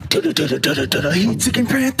Heat Seeking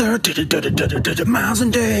Panther, Miles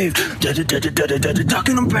and Dave,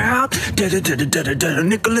 talking about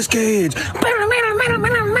Nicolas Cage.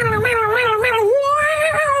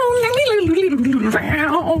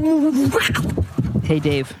 Hey,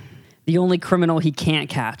 Dave. The only criminal he can't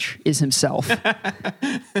catch is himself.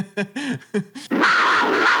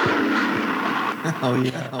 Oh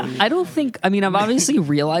yeah. I don't think, I mean, I've obviously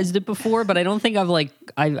realized it before, but I don't think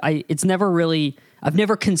it's never really, I've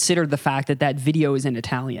never considered the fact that that video is in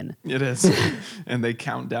Italian. It is. And they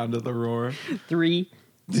count down to the roar. 3,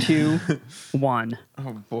 2, 1.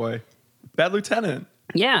 Oh boy. Bad Lieutenant.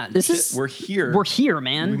 Yeah, We're here. We're here,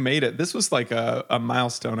 man. We made it. This was like a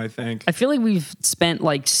milestone, I think. I feel like we've spent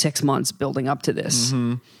like 6 months building up to this.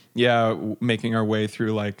 Mm-hmm. Yeah, making our way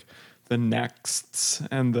through like the Nexts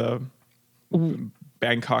and the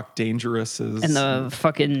Bangkok Dangerouses. And the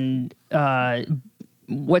fucking,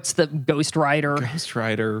 what's the Ghost Rider? Ghost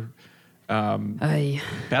Rider.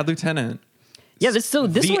 Bad Lieutenant. Yeah, this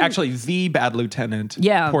one, the Bad Lieutenant.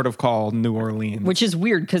 Yeah. Port of Call, New Orleans. Which is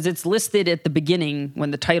weird because it's listed at the beginning when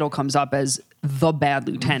the title comes up as The Bad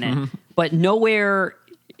Lieutenant, but nowhere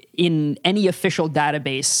in any official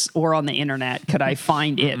database or on the internet could I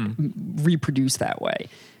find it reproduced that way.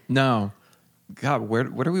 No. God, where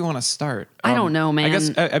do we want to start? I don't know, man. I guess,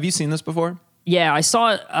 have you seen this before? Yeah, I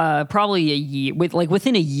saw it probably a year,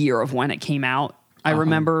 within a year of when it came out. I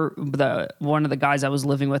remember one of the guys I was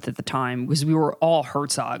living with at the time, because we were all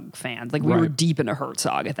Herzog fans. Like we were deep into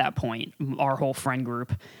Herzog at that point, our whole friend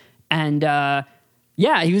group. And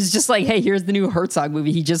yeah, he was just like, hey, here's the new Herzog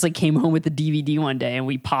movie. He just like came home with the DVD one day and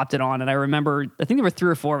we popped it on. And I remember, I think there were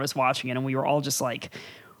 3 or 4 of us watching it and we were all just like,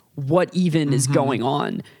 what even is going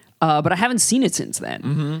on? But I haven't seen it since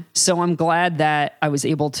then. So I'm glad that I was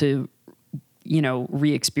able to,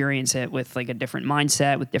 re-experience it with like a different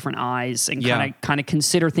mindset, with different eyes, and kind of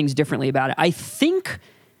consider things differently about it. I think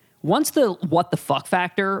once the what the fuck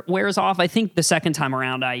factor wears off, I think the second time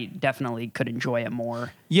around, I definitely could enjoy it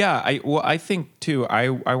more. Yeah, I think too. I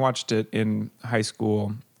watched it in high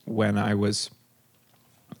school when I was.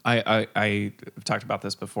 I talked about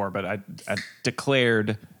this before, but I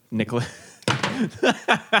declared Nicolas.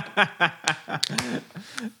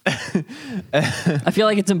 I feel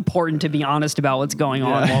like it's important to be honest about what's going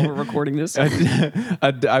on while we're recording this.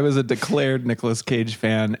 I was a declared Nicolas Cage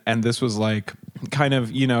fan, and this was like kind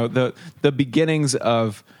of, the beginnings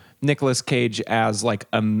of Nicolas Cage as like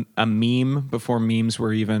a meme before memes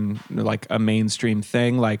were even like a mainstream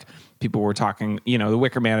thing. Like people were talking, The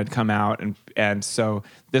Wicker Man had come out, and so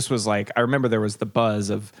this was like, I remember there was the buzz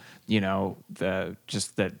of,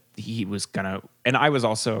 that he was gonna, and I was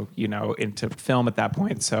also, into film at that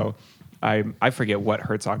point. So I forget what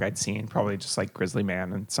Herzog I'd seen, probably just like Grizzly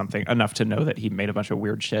Man and something, enough to know that he made a bunch of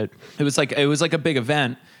weird shit. It was like a big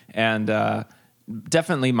event, and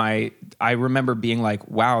definitely I remember being like,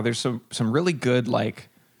 wow, there's some really good, like,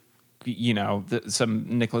 some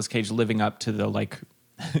Nicolas Cage living up to the like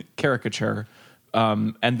caricature.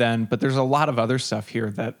 But there's a lot of other stuff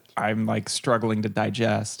here that I'm like struggling to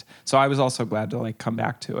digest. So I was also glad to like come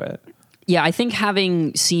back to it. Yeah, I think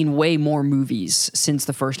having seen way more movies since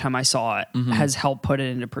the first time I saw it has helped put it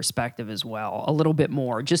into perspective as well, a little bit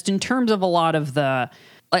more. Just in terms of a lot of the,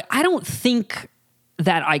 like, I don't think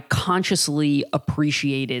that I consciously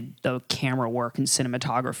appreciated the camera work and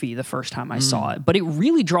cinematography the first time I saw it, but it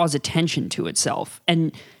really draws attention to itself,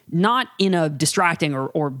 and not in a distracting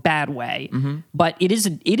or bad way, but it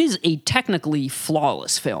is a technically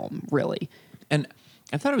flawless film, really. And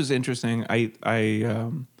I thought it was interesting.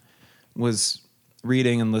 I was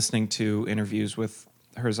reading and listening to interviews with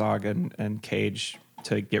Herzog and Cage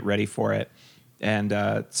to get ready for it,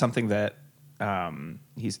 and something that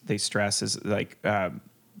they stress is like,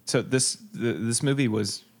 so this movie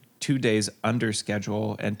was 2 days under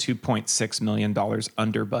schedule and $2.6 million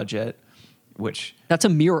under budget, which that's a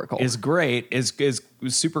miracle. Is great, is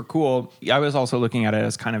super cool. I was also looking at it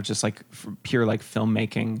as kind of just like pure like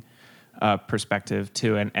filmmaking perspective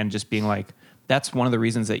too, and just being like, that's one of the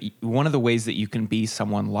reasons that one of the ways that you can be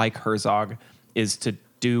someone like Herzog is to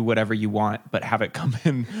do whatever you want, but have it come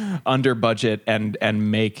in under budget and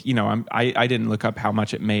make, I didn't look up how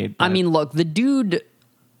much it made. I mean, look, the dude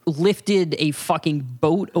lifted a fucking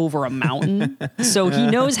boat over a mountain, so he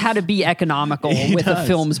knows how to be economical with a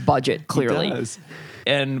film's budget, clearly. He does.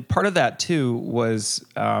 And part of that too was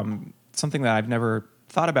something that I've never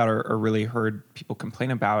thought about or really heard people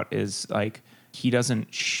complain about is like, he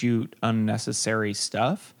doesn't shoot unnecessary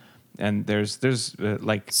stuff. And there's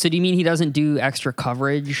like, So do you mean he doesn't do extra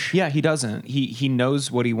coverage? yeah, he doesn't. He knows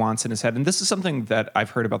what he wants in his head. And this is something that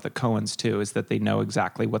I've heard about the Coens too, is that they know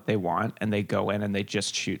exactly what they want and they go in and they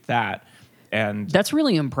just shoot that. And That's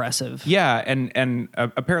really impressive. yeah, and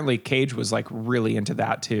apparently Cage was like really into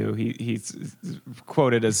that too. He's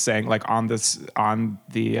quoted as saying like on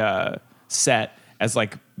the set as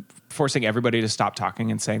like forcing everybody to stop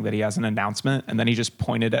talking and saying that he has an announcement, and then he just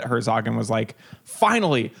pointed at Herzog and was like,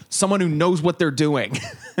 "Finally, someone who knows what they're doing."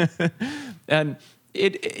 And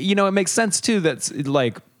it makes sense too. That's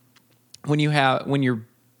like when you're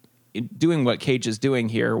doing what Cage is doing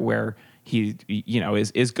here, where he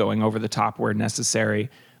is going over the top where necessary.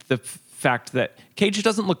 The fact that Cage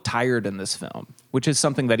doesn't look tired in this film, which is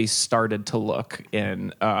something that he started to look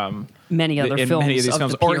in Many other films many of these of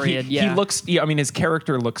films. the period, He looks. I mean, his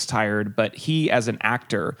character looks tired, but he as an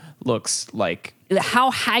actor looks like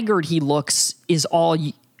How haggard he looks is all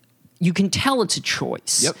you can tell it's a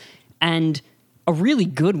choice. Yep. And a really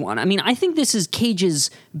good one. I mean, I think this is Cage's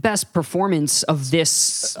best performance of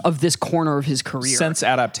this corner of his career. sense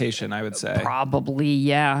adaptation, I would say. Probably,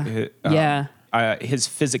 yeah. Yeah. His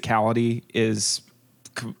physicality is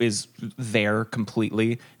there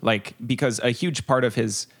completely, like, because a huge part of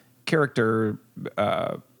his character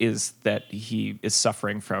is that he is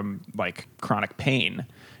suffering from like chronic pain,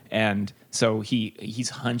 and so he's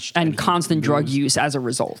hunched And he constant drug moves. use as a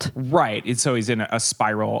result. Right. And so he's in a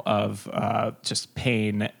spiral of just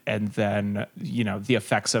pain, and then, the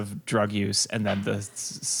effects of drug use, and then the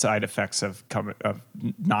side effects of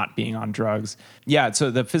not being on drugs. Yeah.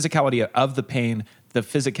 So the physicality of the pain, the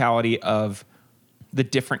physicality of the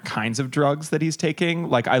different kinds of drugs that he's taking.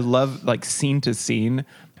 Like, I love, like, scene to scene.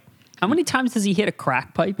 How many times does he hit a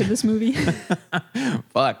crack pipe in this movie?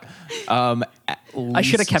 Fuck. I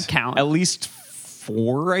should have kept count. At least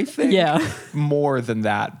 4, I think. Yeah. More than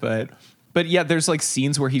that, but yeah, there's like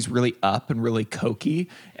scenes where he's really up and really cokey,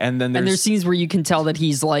 and then there's scenes where you can tell that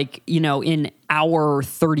he's like, in hour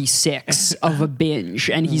 36 of a binge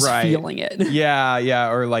and he's Right. feeling it. yeah,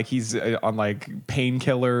 or like he's on like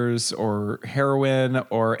painkillers or heroin,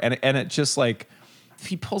 and it just like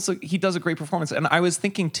he does a great performance. And I was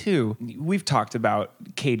thinking too, we've talked about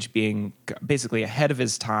Cage being basically ahead of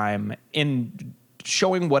his time in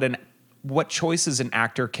showing what choices an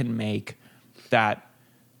actor can make that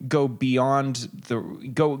go beyond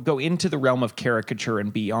go into the realm of caricature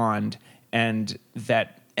and beyond, and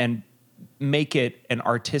make it an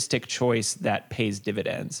artistic choice that pays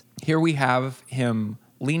dividends. Here we have him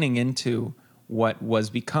leaning into what was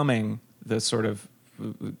becoming the sort of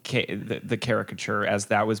the caricature, as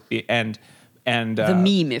that was and The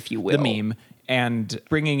meme, if you will. the meme, and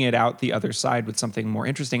bringing it out the other side with something more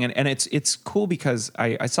interesting. And it's cool because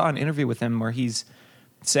I saw an interview with him where he's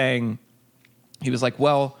saying, he was like,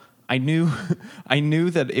 well, I knew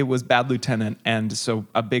that it was Bad Lieutenant, and so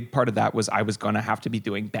a big part of that was I was going to have to be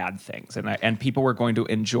doing bad things, and people were going to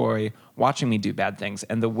enjoy watching me do bad things.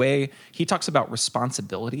 And the way he talks about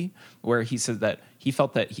responsibility, where he said that he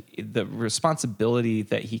felt that the responsibility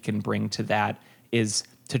that he can bring to that is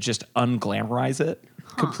to just unglamorize it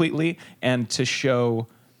completely, and to show,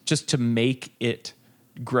 just to make it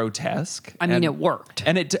grotesque. I mean, it worked.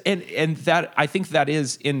 And that, I think that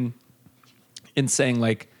is in saying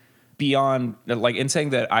like beyond, like in saying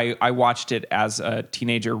that I watched it as a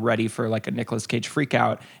teenager ready for like a Nicolas Cage freak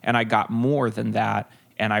out, and I got more than that,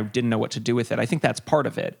 and I didn't know what to do with it. I think that's part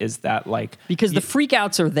of it, is that like, because the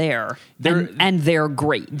freakouts are there, and they're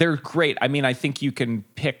great. they're great. I mean, I think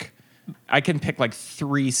I can pick like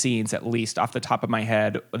 3 scenes at least off the top of my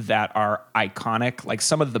head that are iconic. Like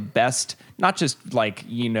some of the best, not just like,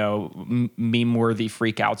 meme-worthy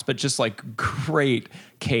freakouts, but just like great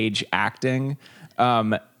Cage acting.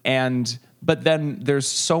 But then there's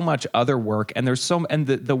so much other work, and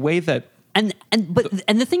the way that, And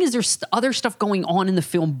the thing is, there's other stuff going on in the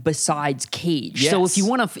film besides Cage. So Yes.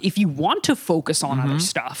 if you want to focus on other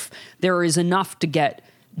stuff, there is enough to get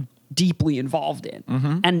deeply involved in.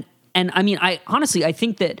 And I mean, I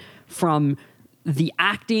think that from the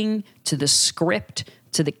acting to the script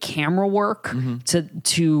to the camera work to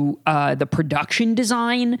the production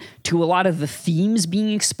design to a lot of the themes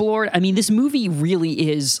being explored, I mean, this movie really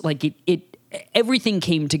is like everything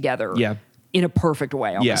came together. Yeah. In a perfect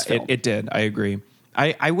way on this film. It did. I agree.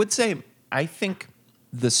 I would say, I think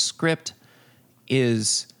the script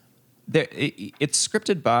is there. It's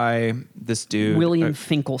scripted by this dude, William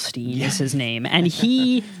Finkelstein is his name. And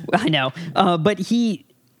he, I know, but he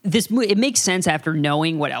it makes sense after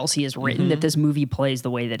knowing what else he has written that this movie plays the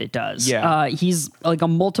way that it does. Yeah. He's like a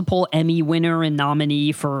multiple Emmy winner and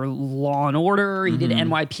nominee for Law and Order. He did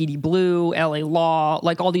NYPD Blue, LA Law,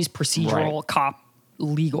 like all these procedural cop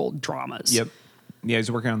legal dramas. Yep. Yeah,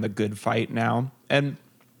 he's working on The Good Fight now. And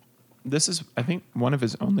this is, I think, one of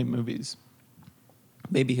his only movies.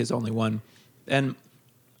 Maybe his only one. And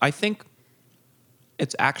I think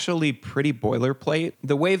it's actually pretty boilerplate.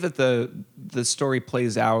 The way that the story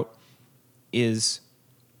plays out is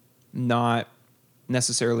not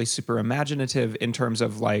necessarily super imaginative in terms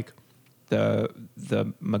of like the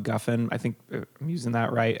MacGuffin. I think I'm using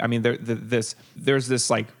that right. I mean, there's this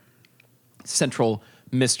like central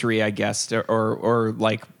mystery, I guess, or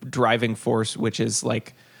like driving force, which is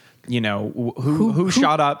like, you know, who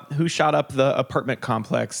shot up the apartment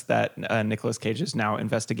complex that Nicolas Cage is now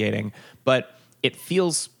investigating, but it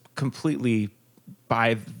feels completely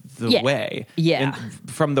by the way, and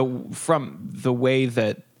from the way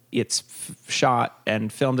that it's shot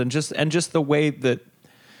and filmed, and just the way that,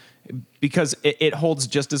 because it holds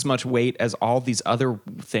just as much weight as all these other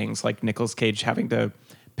things, like Nicolas Cage having to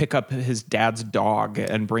pick up his dad's dog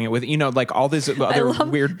and bring it with, you know, like all this other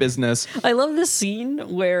weird business. I love the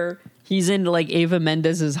scene where he's in like Ava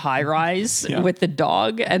Mendes's high rise with the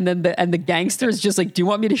dog, and then the gangster's just like, "Do you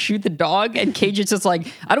want me to shoot the dog?" And Cage is just like,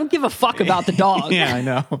 "I don't give a fuck about the dog." Yeah, I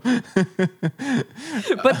know.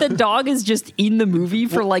 But the dog is just in the movie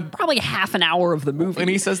for like probably half an hour of the movie. And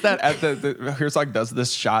he says that at the Herzog does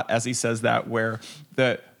this shot as he says that where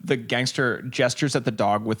the gangster gestures at the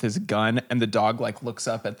dog with his gun, and the dog like looks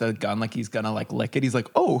up at the gun like he's gonna like lick it. He's like,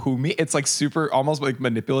 "Oh, who, me?" It's like super almost like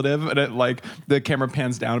manipulative, and it like the camera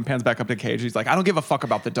pans down and pans back up to Cage. He's like, "I don't give a fuck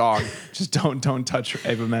about the dog. Just don't touch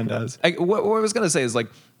Ava Mendes." What I was gonna say is like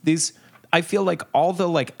these. I feel like all the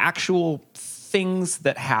like actual things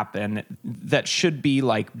that happen that should be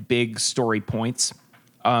like big story points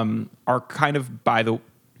are kind of by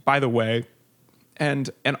the way.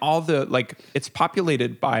 And all the, like, it's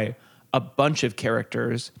populated by a bunch of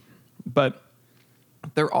characters, but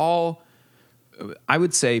they're all, I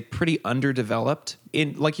would say, pretty underdeveloped.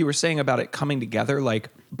 In, like you were saying about it coming together, like,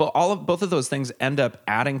 but both of those things end up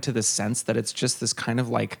adding to the sense that it's just this kind of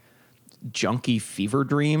like junky fever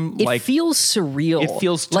dream. It like feels surreal. It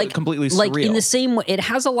feels like completely surreal. Like in the same way, it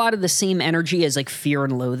has a lot of the same energy as like Fear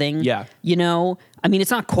and Loathing. Yeah. You know, I mean,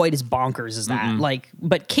 it's not quite as bonkers as that. Like,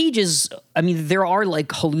 but Cage's, I mean, there are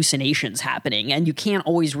like hallucinations happening, and you can't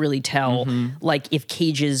always really tell like if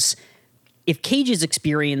Cage's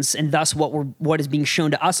experience, and thus what is being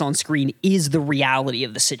shown to us on screen, is the reality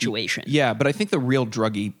of the situation. Yeah, but I think the real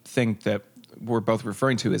druggy thing that we're both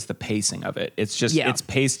referring to is the pacing of it. It's just, it's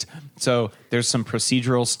paced. So there's some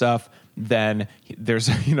procedural stuff. Then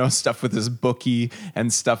there's, you know, stuff with this bookie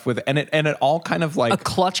and stuff with, and it all kind of like a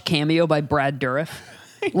clutch cameo by Brad Dourif.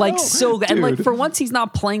 Like, so good. And like for once he's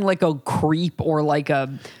not playing like a creep or like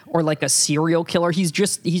a serial killer. He's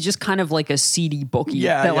just kind of like a seedy bookie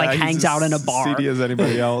that like hangs out in a bar. Seedy as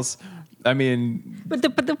anybody else. I mean, but the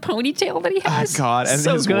ponytail that he has. God, and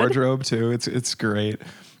so his good. wardrobe too. It's great.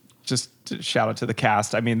 Just to shout out to the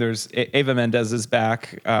cast. I mean, there's Ava Mendes is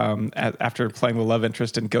back after playing the love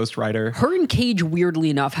interest in Ghost Rider. Her and Cage,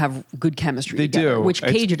 weirdly enough, have good chemistry. They together, do, which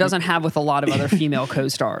Cage doesn't have with a lot of other female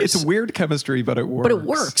co-stars. It's weird chemistry, but it works. But it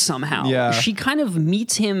works somehow. Yeah. She kind of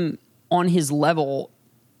meets him on his level,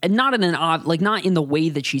 and not in an odd, like not in the way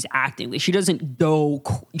that she's acting. Like she doesn't go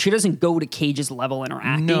to Cage's level in her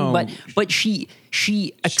acting, No. but she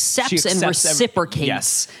accepts and reciprocates.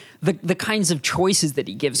 Yes. The kinds of choices that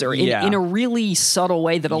he gives her in a really subtle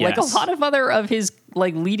way that like a lot of other of his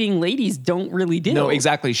like leading ladies don't really do. No,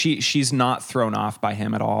 exactly. She's not thrown off by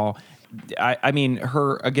him at all. I mean,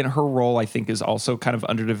 her role I think is also kind of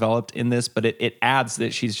underdeveloped in this, but it adds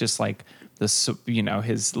that she's just like this, you know,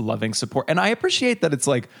 his loving support. And I appreciate that it's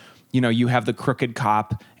like, you know, you have the crooked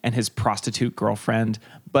cop and his prostitute girlfriend,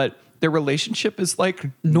 but their relationship is like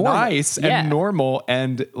nice and normal,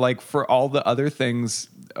 and like for all the other things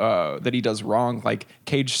that he does wrong, like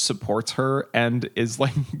Cage supports her and is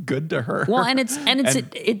like good to her. Well, and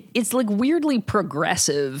it's like weirdly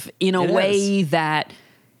progressive in a way that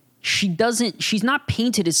she's not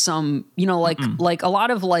painted as some, you know, like a lot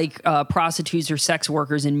of like prostitutes or sex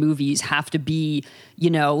workers in movies have to be,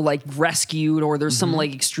 you know, like rescued, or there's some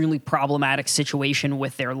like extremely problematic situation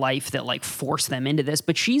with their life that like force them into this,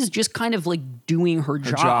 but she's just kind of like doing her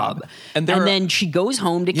job. And then she goes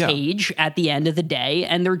home to Cage at the end of the day,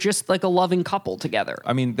 and they're just like a loving couple together.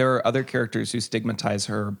 I mean, there are other characters who stigmatize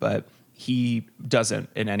her, but he doesn't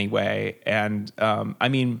in any way. And I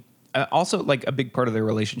mean, also like a big part of their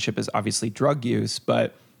relationship is obviously drug use,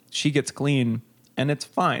 but she gets clean and it's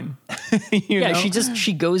fine. Yeah,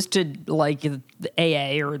 she goes to like the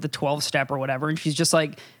AA or the 12-step or whatever, and she's just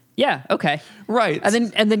like, yeah, okay. Right.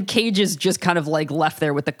 And then Cage is just kind of like left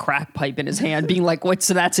there with the crack pipe in his hand, being like, what,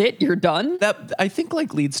 so that's it? You're done? That I think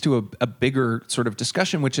like leads to a bigger sort of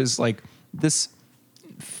discussion, which is like this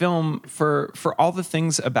film for all the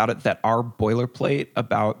things about it that are boilerplate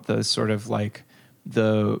about the sort of like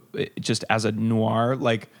just as a noir,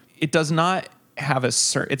 like it does not have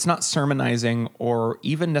it's not sermonizing or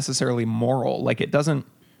even necessarily moral. Like it doesn't.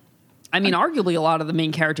 I mean, arguably a lot of the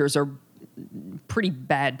main characters are pretty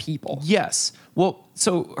bad people. Yes. Well,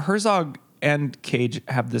 so Herzog and Cage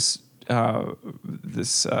have this Oh, is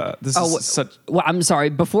such. Well, I'm sorry.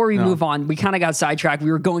 Before we move on, we kind of got sidetracked.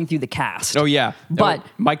 We were going through the cast. Oh yeah, but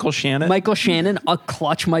Michael Shannon, a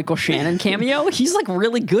clutch Michael Shannon cameo. He's like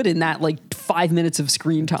really good in that, like 5 minutes of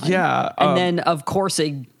screen time. Yeah, and then of course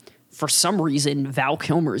for some reason Val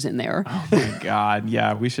Kilmer's in there. Oh my god,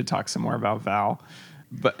 yeah, we should talk some more about Val.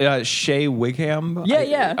 But Shea Wigham,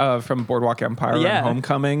 from Boardwalk Empire and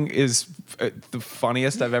Homecoming, is the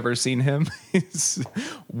funniest I've ever seen him.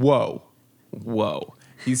 Whoa,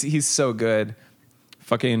 he's so good.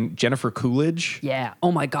 Fucking Jennifer Coolidge. Yeah.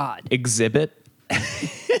 Oh my god. Exhibit.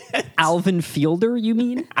 Alvin Fielder, you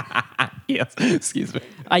mean? Yes. Excuse me.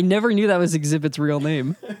 I never knew that was Exhibit's real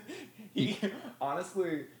name.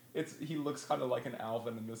 Honestly, he looks kind of like an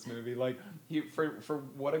Alvin in this movie. Like for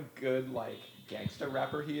what a good like gangster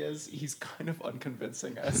rapper he is, he's kind of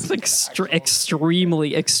unconvincing as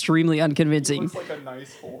extremely unconvincing. He looks like a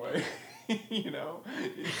nice boy. You know,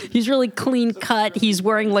 he's really clean cut. He's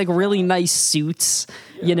wearing like really nice suits,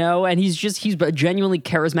 you know, and he's a genuinely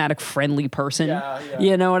charismatic, friendly person. Yeah.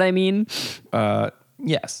 You know what I mean?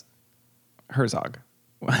 Yes. Herzog.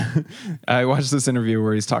 I watched this interview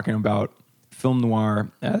where he's talking about film noir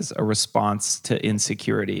as a response to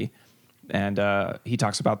insecurity. And he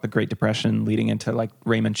talks about the Great Depression leading into like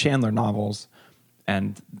Raymond Chandler novels.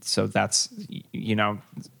 And so that's, you know,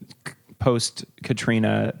 post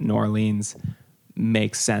Katrina New Orleans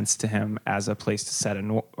makes sense to him as a place to set a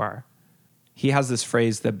noir. He has this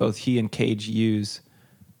phrase that both he and Cage use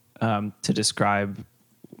to describe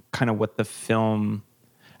kind of what the film,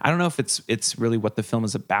 I don't know if it's really what the film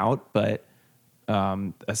is about, but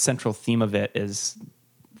a central theme of it is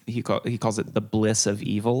he calls it the bliss of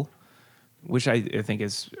evil, which I think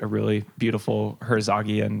is a really beautiful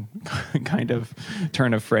Herzogian kind of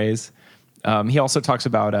turn of phrase. He also talks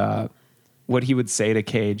about what he would say to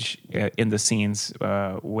Cage in the scenes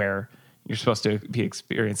where you're supposed to be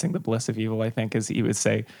experiencing the bliss of evil, I think, is he would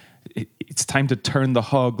say, it's time to turn the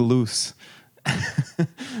hog loose.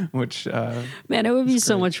 Which man, it would be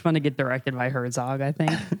so much fun to get directed by Herzog, I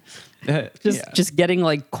think. Just getting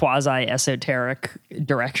like quasi esoteric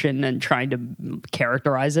direction and trying to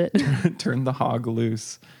characterize it. Turn the hog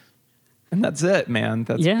loose. And that's it, man.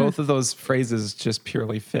 That's both of those phrases just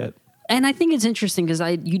purely fit. And I think it's interesting because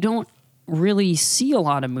you don't really see a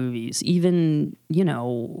lot of movies, even,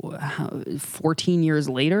 14 years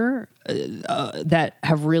later, that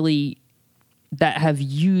have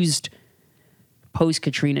used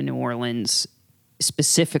post-Katrina New Orleans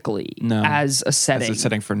specifically as a setting. As a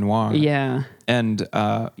setting for noir. Yeah. And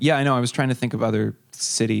I know. I was trying to think of other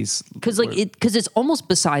cities. Because it's almost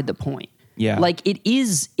beside the point. Yeah. Like it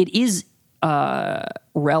is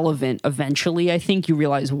relevant eventually. I think you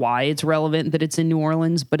realize why it's relevant that it's in New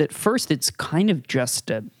Orleans, but at first it's kind of just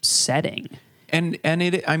a setting. And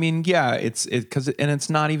it's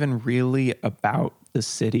not even really about the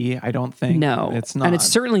city, I don't think. No, it's not. And it's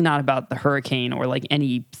certainly not about the hurricane or like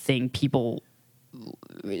anything people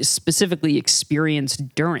specifically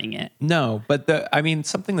experienced during it. No, but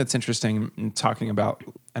something that's interesting in talking about,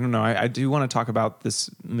 I don't know, I do want to talk about this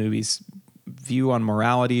movie's view on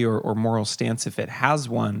morality or moral stance, if it has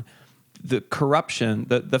one. The corruption,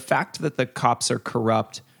 the fact that the cops are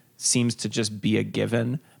corrupt seems to just be a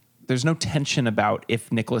given. There's no tension about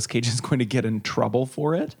if Nicolas Cage is going to get in trouble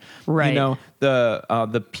for it. Right. You know,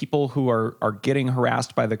 the people who are getting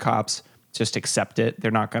harassed by the cops just accept it.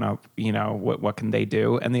 They're not going to, what can they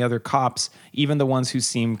do? And the other cops, even the ones who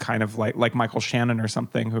seem kind of like Michael Shannon or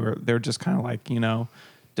something, they're just kind of like,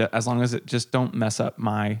 as long as it just don't mess up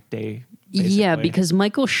my day. Basically. Yeah, because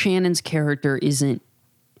Michael Shannon's character isn't.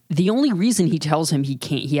 The only reason he tells him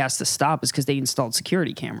he has to stop is because they installed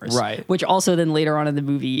security cameras. Right. Which also then later on in the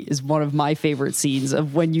movie is one of my favorite scenes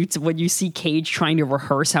of when you see Cage trying to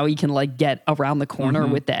rehearse how he can like get around the corner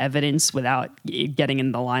with the evidence without getting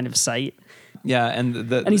in the line of sight. Yeah, and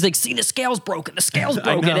And he's like, "See, the scale's broken. The scale's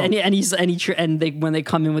broken." know. When they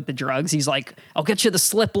come in with the drugs, he's like, "I'll get you the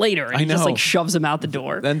slip later." And I he just know. like shoves him out the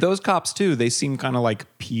door. and those cops too, they seem kind of like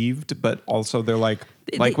peeved, but also they're like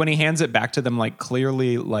when he hands it back to them, like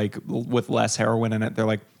clearly like with less heroin in it, they're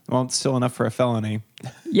like, well, it's still enough for a felony.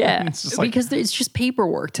 Yeah, It's just like- because it's just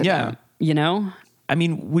paperwork to Yeah. them. You know? I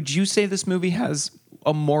mean, would you say this movie has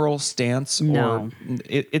a moral stance? No. Or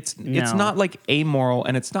it's No. not like amoral,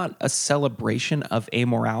 and it's not a celebration of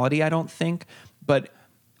amorality, I don't think. But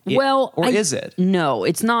is it? No,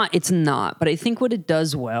 it's not. It's not. But I think what it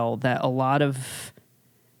does well that a lot of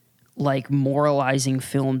like moralizing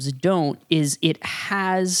films don't is it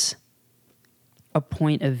has a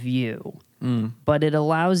point of view. But it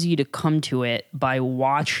allows you to come to it by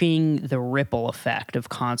watching the ripple effect of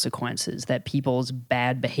consequences that people's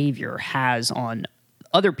bad behavior has on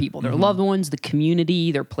other people, their loved ones, the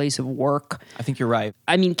community, their place of work. I think you're right.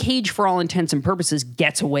 I mean, Cage, for all intents and purposes,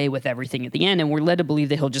 gets away with everything at the end, and we're led to believe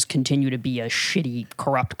that he'll just continue to be a shitty,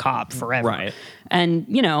 corrupt cop forever. Right. And,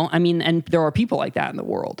 and there are people like that in the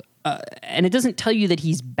world. And it doesn't tell you that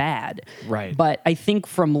he's bad. Right. But I think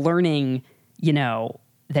from learning,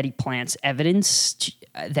 that he plants evidence,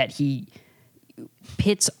 that he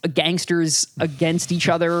pits gangsters against each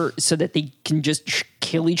other so that they can just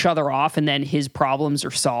kill each other off and then his problems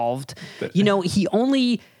are solved. He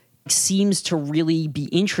only seems to really be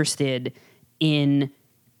interested in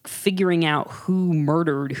figuring out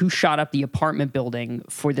who shot up the apartment building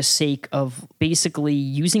for the sake of basically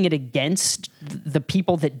using it against the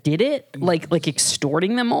people that did it, like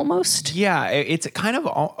extorting them almost. Yeah, it's kind of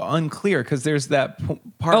unclear because there's that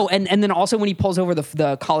part. Oh, and then also when he pulls over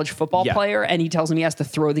the college football Yeah. player and he tells him he has to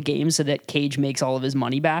throw the game so that Cage makes all of his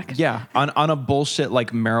money back. Yeah, on a bullshit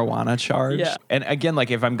like marijuana charge. Yeah. And again, like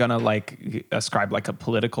if I'm gonna like ascribe like a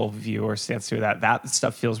political view or stance to that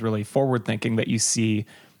stuff feels really forward thinking that you see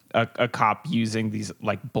a cop using these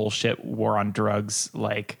like bullshit war on drugs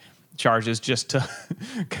like charges just to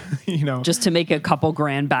Just to make a couple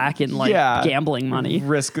grand back in gambling money.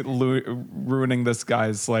 risk ruining this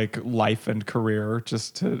guy's like life and career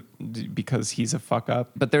because he's a fuck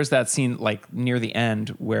up. But there's that scene like near the end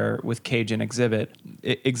where with Cage and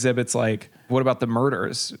Exhibit's like, what about the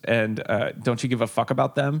murders? And don't you give a fuck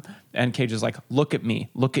about them? And Cage is like, look at me,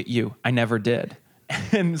 look at you, I never did.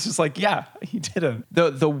 And it's just like, yeah, he didn't.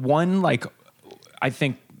 The one like I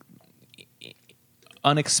think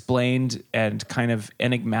unexplained and kind of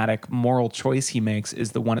enigmatic moral choice he makes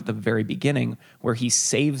is the one at the very beginning where he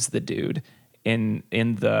saves the dude in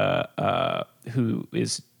the who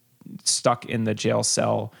is stuck in the jail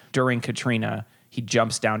cell during Katrina. He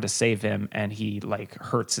jumps down to save him and he like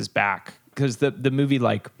hurts his back because the movie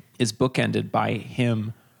like is bookended by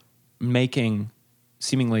him making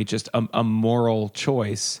seemingly just a moral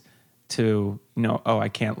choice to, I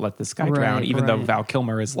can't let this guy drown, even though Val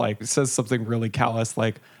Kilmer is like, says something really callous,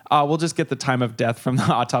 like, we'll just get the time of death from the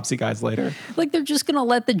autopsy guys later. Like they're just going to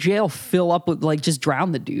let the jail fill up with like, just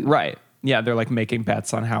drown the dude. Right. Yeah. They're like making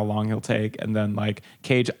bets on how long he'll take. And then like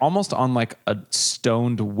Cage almost on like a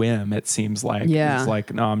stoned whim, it seems like, Yeah. he's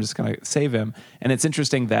like, no, I'm just going to save him. And it's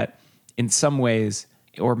interesting that in some ways,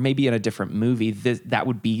 or maybe in a different movie, that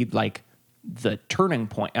would be like the turning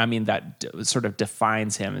point. I mean, that sort of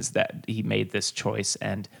defines him is that he made this choice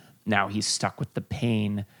and now he's stuck with the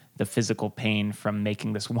pain, the physical pain from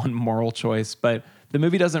making this one moral choice. But the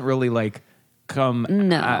movie doesn't really like come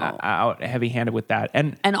out heavy-handed with that.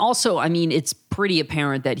 And also, I mean, it's pretty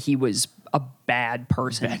apparent that he was a bad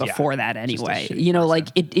person before that anyway. Just a shitty Like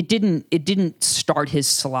it didn't start his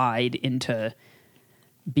slide into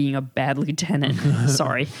being a bad lieutenant.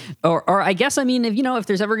 Sorry. Or I guess, I mean, if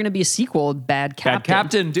there's ever going to be a sequel, Bad Captain. Bad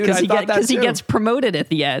Captain, dude, I thought that Because he too. gets promoted at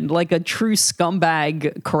the end, like a true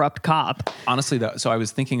scumbag, corrupt cop. honestly, though, so I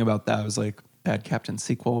was thinking about that. I was like, Bad Captain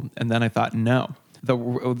sequel. And then I thought, no. The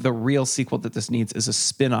real sequel that this needs is a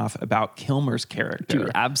spin-off about Kilmer's character.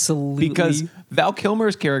 Dude, absolutely. Because Val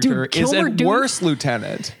Kilmer's character Dude, Kilmer, is a worse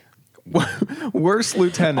lieutenant. Worse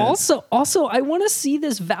lieutenant. Also, I want to see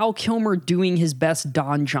this Val Kilmer doing his best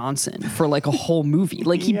Don Johnson for like a whole movie.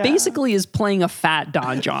 Like he Yeah. basically is playing a fat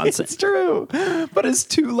Don Johnson. It's true. But his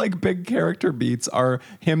two like big character beats are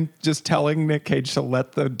him just telling Nick Cage to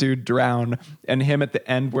let the dude drown and him at the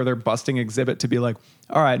end where they're busting Exhibit to be like,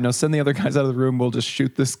 all right, no, send the other guys out of the room. We'll just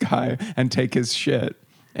shoot this guy and take his shit.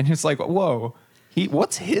 And he's like, whoa,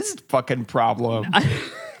 what's his fucking problem?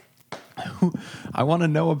 I want to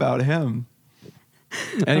know about him.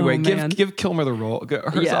 Anyway, man. give Kilmer the role.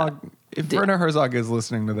 Herzog, if Werner Herzog is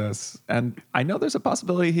listening to this, and I know there's a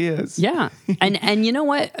possibility he is. Yeah. And you know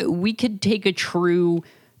what? We could take a true,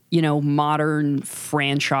 modern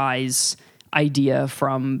franchise idea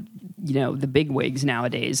from the big wigs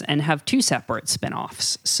nowadays and have two separate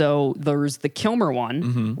spin-offs. So there's the Kilmer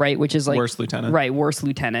one, right, which is like Worst Lieutenant. Right, Worst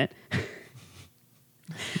Lieutenant.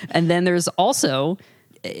 And then there's also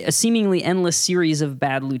a seemingly endless series of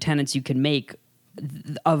bad lieutenants you can make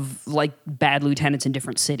of like bad lieutenants in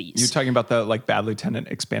different cities. You're talking about the like Bad Lieutenant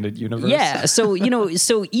expanded universe? Yeah. So,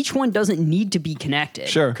 so each one doesn't need to be connected.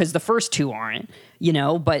 Sure. Because the first two aren't,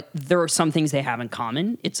 but there are some things they have in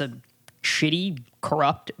common. It's a shitty,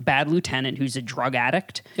 corrupt, bad lieutenant who's a drug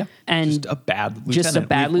addict. Yeah. And just a bad lieutenant. Just a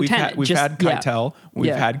bad lieutenant. We've had Keitel.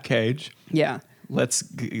 We've had Cage. Yeah. Let's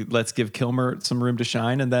give Kilmer some room to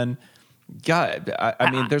shine, and then, God,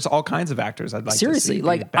 I mean, there's all kinds of actors I'd like seriously, to see.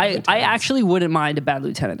 like I actually wouldn't mind a Bad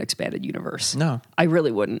Lieutenant expanded universe. No, I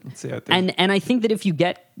really wouldn't. Let's see, and I think that if you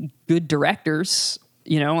get good directors,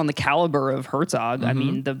 on the caliber of Herzog, I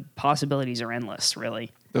mean, the possibilities are endless.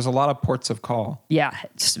 Really, there's a lot of ports of call. Yeah,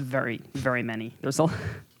 it's very, very many. There's a.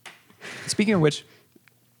 Speaking of which,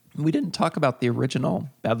 we didn't talk about the original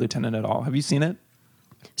Bad Lieutenant at all. Have you seen it?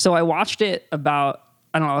 So I watched it about,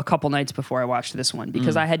 I don't know, a couple nights before I watched this one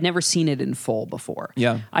because I had never seen it in full before.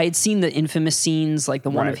 Yeah. I had seen the infamous scenes, like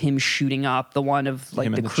the one of him shooting up, the one of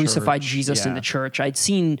like the crucified church. Jesus in the church. I'd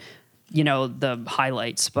seen, the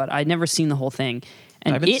highlights, but I'd never seen the whole thing.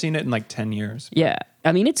 And I haven't seen it in like 10 years. Yeah.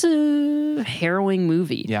 I mean, it's a harrowing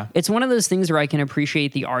movie. Yeah. It's one of those things where I can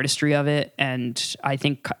appreciate the artistry of it. And I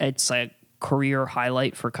think it's a career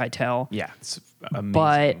highlight for Keitel. Yeah. It's amazing.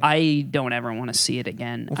 But I don't ever want to see it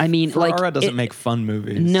again. I mean, Ferrara doesn't make fun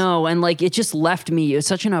movies. No, and like it just left me. It's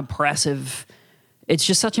such an oppressive. It's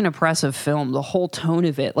just such an oppressive film. The whole tone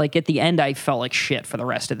of it. Like at the end, I felt like shit for the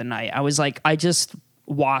rest of the night. I was like, I just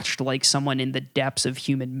watched like someone in the depths of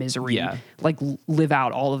human misery, like live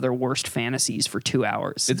out all of their worst fantasies for 2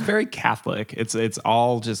 hours. It's very Catholic. It's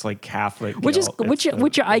all just like Catholic, which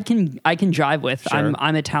I can jive with. Sure.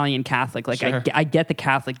 I'm Italian Catholic. Like sure. I get the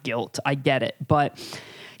Catholic guilt. I get it, but.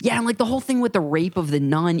 Yeah, and like the whole thing with the rape of the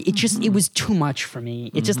nun, it was too much for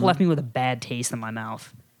me. It just left me with a bad taste in my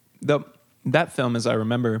mouth. That film, as I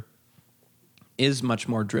remember, is much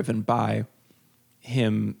more driven by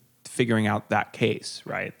him figuring out that case,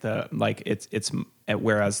 right?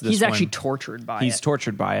 Whereas this he's actually one, tortured by it. He's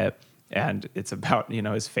tortured by it, and it's about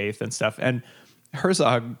his faith and stuff. And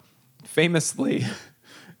Herzog famously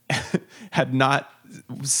had not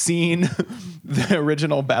seen the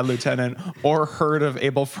original Bad Lieutenant or heard of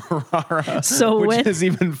Abel Ferrara, which is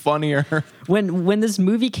even funnier. When this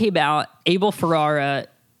movie came out, Abel Ferrara,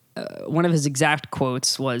 one of his exact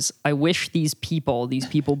quotes was, "I wish these people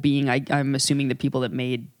being, I'm assuming the people that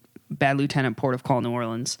made Bad Lieutenant Port of Call New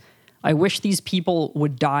Orleans, I wish these people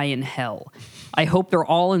would die in hell. I hope they're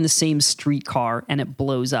all in the same streetcar and it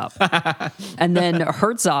blows up." And then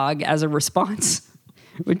Herzog, as a response,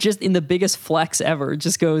 just in the biggest flex ever,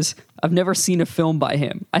 just goes, "I've never seen a film by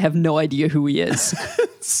him. I have no idea who he is."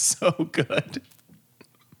 So good.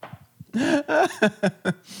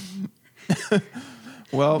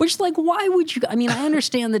 Well, which, like, why would you? I mean, I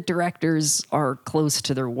understand that directors are close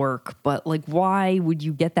to their work, but like, why would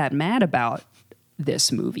you get that mad about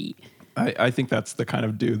this movie? I think that's the kind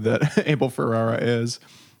of dude that Abel Ferrara is.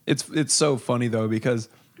 It's so funny though, because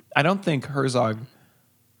I don't think Herzog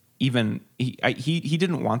even he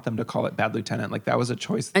didn't want them to call it Bad Lieutenant. Like that was a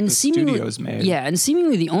choice that the studios made. Yeah, and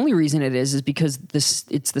seemingly the only reason it is because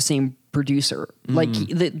it's the same producer. Like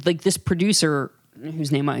this producer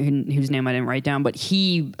whose name I didn't write down, but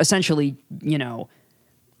he essentially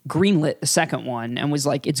greenlit the second one and was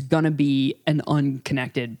like, it's gonna be an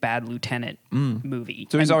unconnected Bad Lieutenant movie.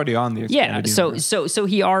 So he's already on the expanded universe. So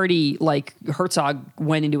he already, like, Herzog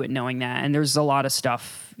went into it knowing that, and there's a lot of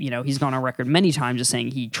stuff, he's gone on record many times as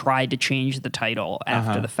saying he tried to change the title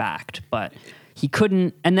after the fact, but he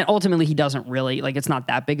couldn't, and then ultimately he doesn't really, like, it's not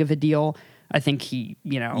that big of a deal. I think he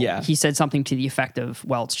said something to the effect of,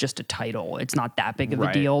 well, it's just a title. It's not that big of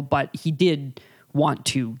a deal, but he did want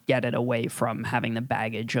to get it away from having the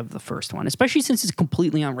baggage of the first one, especially since it's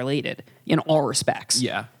completely unrelated in all respects.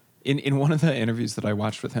 Yeah. In one of the interviews that I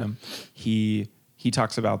watched with him, he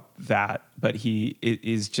talks about that, but he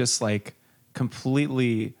is just like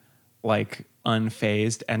completely like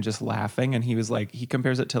unfazed and just laughing. And he was like, he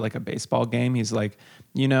compares it to like a baseball game. He's like,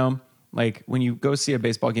 like when you go see a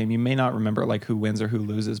baseball game, you may not remember like who wins or who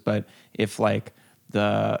loses, but if like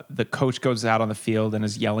the coach goes out on the field and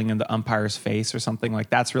is yelling in the umpire's face or something, like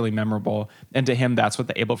that's really memorable. And to him, that's what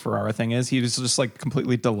the Abel Ferrara thing is. He was just like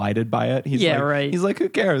completely delighted by it. He's like, who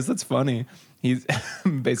cares? That's funny. He's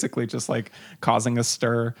basically just like causing a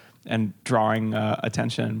stir and drawing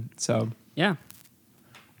attention. So yeah,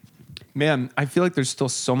 man, I feel like there's still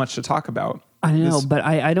so much to talk about. I know, but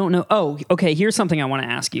I don't know. Oh, okay. Here's something I want to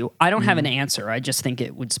ask you. I don't have an answer. I just think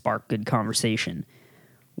it would spark good conversation.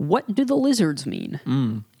 What do the lizards mean?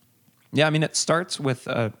 Yeah, I mean, it starts with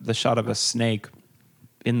the shot of a snake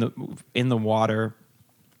in the water,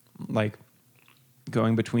 like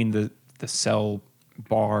going between the cell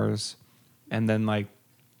bars, and then like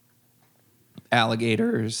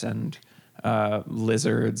alligators and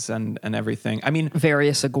lizards and everything. I mean,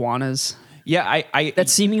 Various iguanas yeah, I that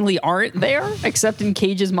seemingly aren't there except in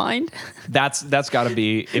Cage's mind. that's got to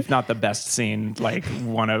be, if not the best scene, like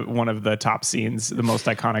one of the top scenes, the most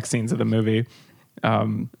iconic scenes of the movie.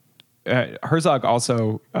 Herzog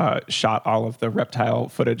also shot all of the reptile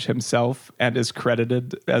footage himself and is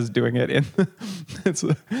credited as doing it in it's,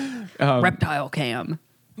 Reptile cam.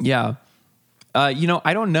 yeah. I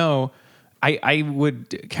don't know. I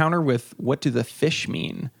would counter with, what do the fish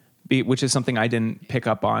mean? Which is something I didn't pick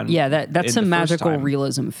up on. Yeah, that's in some the first magical time.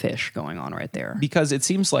 realism fish going on right there. Because it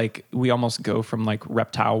seems like we almost go from like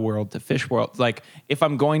reptile world to fish world. Like if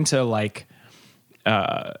I'm going to like,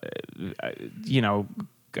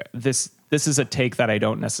 this is a take that I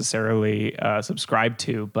don't necessarily subscribe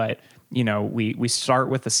to, but we start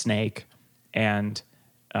with a snake, and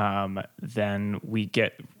then we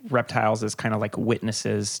get reptiles as kind of like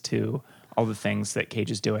witnesses to all the things that Cage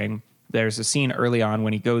is doing. There's a scene early on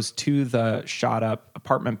when he goes to the shot up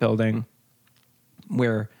apartment building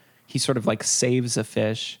where he sort of like saves a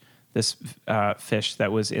fish, this fish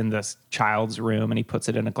that was in this child's room, and he puts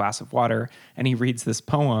it in a glass of water, and he reads this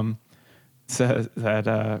poem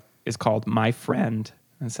that is called My Friend,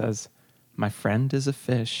 and says, "My friend is a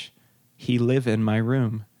fish. He live in my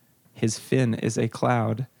room. His fin is a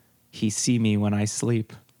cloud. He see me when I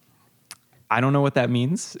sleep." I don't know what that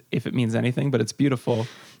means, if it means anything, but it's beautiful.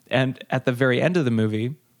 And at the very end of the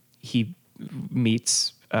movie, he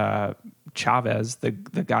meets Chavez, the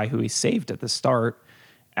guy who he saved at the start,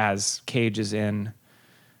 as Cage is in,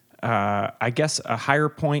 I guess, a higher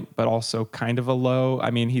point, but also kind of a low.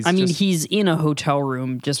 I mean, he's in a hotel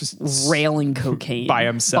room just railing cocaine by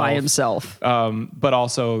himself. But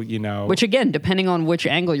also, which again, depending on which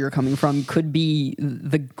angle you're coming from, could be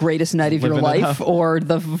the greatest night of your Living it life up. or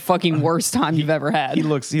the fucking worst time you've ever had. he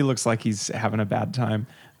looks like he's having a bad time.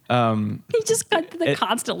 He just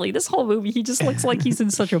constantly, this whole movie, he just looks like he's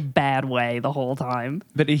in such a bad way the whole time.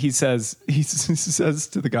 But he says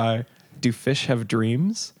to the guy, "Do fish have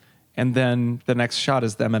dreams?" And then the next shot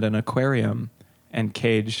is them at an aquarium, and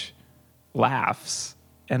Cage laughs.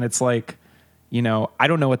 And it's like, I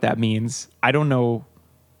don't know what that means. I don't know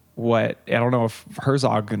if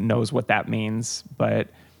Herzog knows what that means, but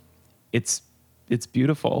it's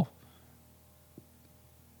beautiful.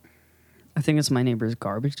 I think it's My Neighbor's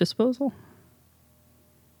Garbage Disposal.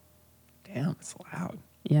 Damn, it's loud.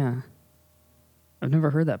 Yeah. I've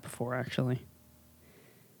never heard that before, actually.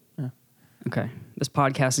 Yeah. Okay. This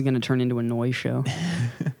podcast is going to turn into a noise show.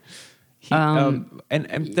 And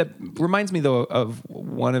that reminds me, though, of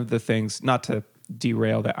one of the things, not to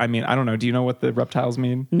derail that. I mean, I don't know. Do you know what the reptiles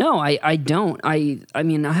mean? No, I don't. I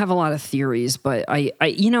mean, I have a lot of theories, but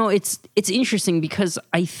it's interesting because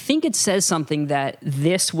I think it says something that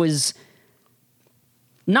this was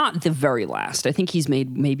not the very last. I think he's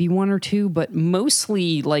made maybe one or two, but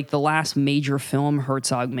mostly like the last major film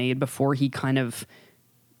Herzog made before he kind of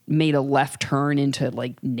made a left turn into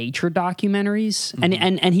like nature documentaries.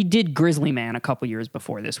 Mm-hmm. And he did Grizzly Man a couple years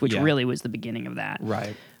before this, which really was the beginning of that.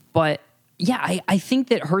 Right. But yeah, I think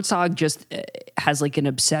that Herzog just has like an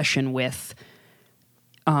obsession with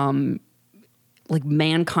like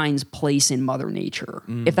mankind's place in Mother Nature,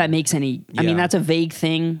 if that makes any... I mean, that's a vague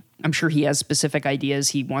thing. I'm sure he has specific ideas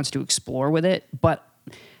he wants to explore with it. But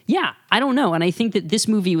yeah, I don't know. And I think that this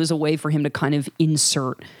movie was a way for him to kind of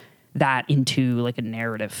insert that into like a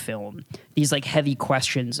narrative film. These like heavy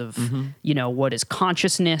questions of, what is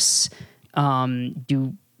consciousness?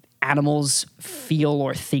 Do animals feel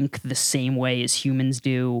or think the same way as humans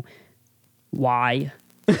do? Why?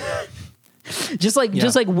 just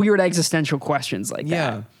like weird existential questions like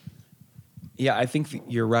that. Yeah, I think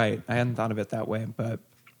you're right. I hadn't thought of it that way, but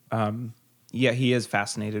he is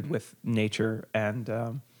fascinated with nature,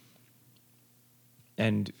 and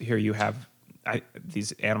here you have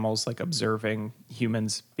these animals like observing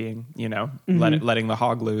humans being, letting the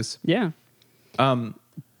hog loose. Yeah.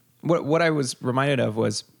 What I was reminded of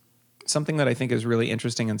was something that I think is really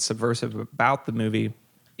interesting and subversive about the movie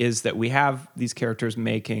is that we have these characters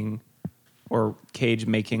or Cage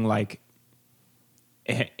making like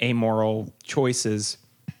amoral choices,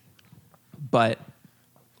 but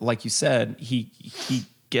like you said, he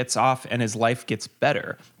gets off and his life gets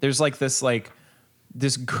better. There's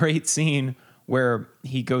this great scene where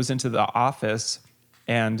he goes into the office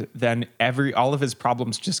and then all of his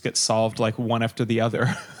problems just get solved like one after the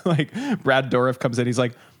other. Like Brad Dourif comes in, he's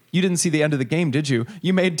like, you didn't see the end of the game, did you?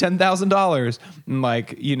 You made $10,000. And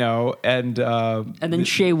like, and then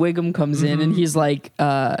Shea Wiggum comes in and he's like,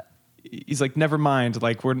 never mind.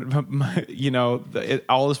 Like all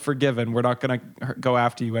is forgiven. We're not going to go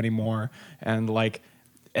after you anymore. And like,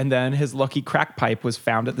 and then his lucky crack pipe was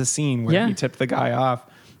found at the scene where he tipped the guy off,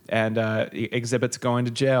 and Exhibit's going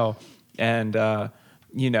to jail. And, and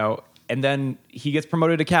then he gets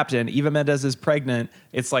promoted to captain. Eva Mendes is pregnant.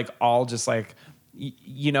 It's like all just like,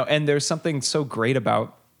 and there's something so great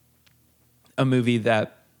about a movie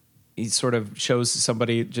that he sort of shows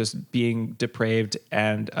somebody just being depraved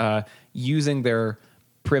and using their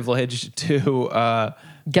privilege to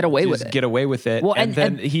get away with it. Well, and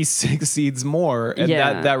then he succeeds more. And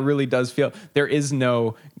that really does feel, there is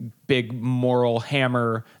no big moral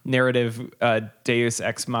hammer narrative deus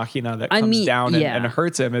ex machina that comes down and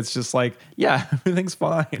hurts him. It's just like, everything's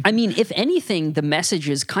fine. I mean, if anything, the message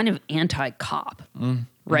is kind of anti-cop,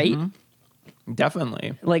 right? Mm-hmm.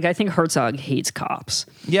 Definitely. Like, I think Herzog hates cops.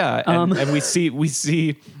 Yeah, and we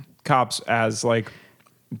see cops as like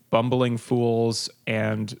bumbling fools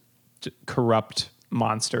and corrupt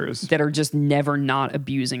monsters that are just never not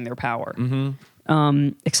abusing their power.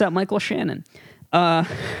 Except Michael Shannon,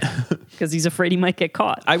 because he's afraid he might get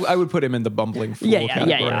caught. I would put him in the bumbling fool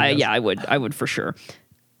category. I would for sure.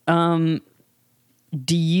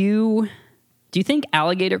 Do you think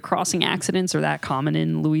alligator crossing accidents are that common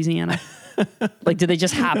in Louisiana? Like, do they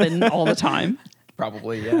just happen all the time?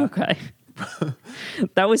 Probably, yeah. Okay.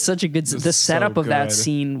 That was such a good. The setup of that good.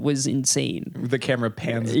 Scene was insane. The camera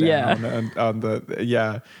pans down on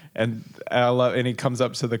the and I love, and he comes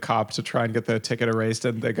up to the cop to try and get the ticket erased,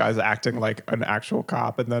 and the guy's acting like an actual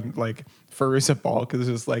cop, and then like Fairuza Balk is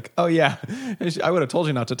just like, oh yeah, I would have told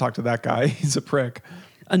you not to talk to that guy. He's a prick.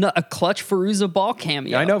 A clutch Fairuza Balk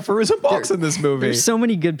cameo. I know Fairuza Balk's in this movie. There's so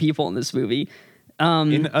many good people in this movie.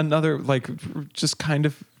 In another like just kind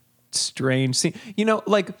of strange scene,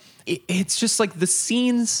 like it's just like the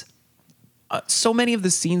scenes, so many of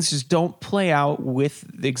the scenes just don't play out with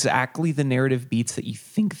exactly the narrative beats that you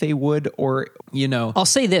think they would, or I'll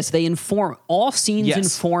say this, they inform, all scenes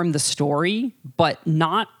inform the story, but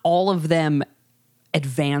not all of them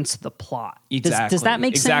advance the plot. Exactly. Does that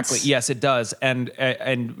make sense? Exactly. Yes, it does. And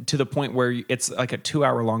to the point where it's like a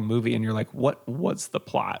 2-hour long movie and you're like, what was the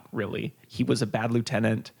plot really? He was a bad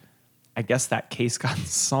lieutenant. I guess that case got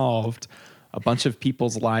solved. A bunch of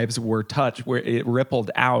people's lives were touched, where it rippled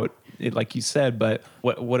out, like you said. But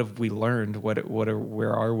what have we learned?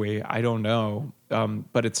 Where are we? I don't know.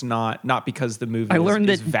 But it's not because the movie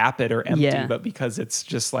is vapid or empty, but because it's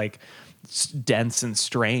just like dense and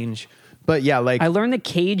strange. But yeah, like I learned that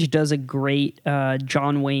Cage does a great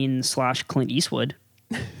John Wayne / Clint Eastwood.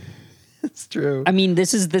 It's true. I mean,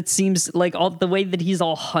 that seems like all the way that he's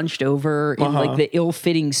all hunched over in like the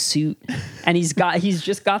ill-fitting suit, and he's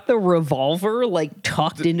just got the revolver like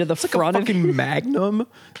tucked into the front of him. Magnum.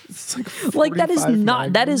 It's like that is not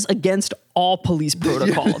Magnum. That is against all police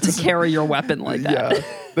protocol to carry your weapon like that.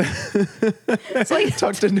 Yeah. It's like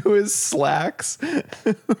tucked into his slacks.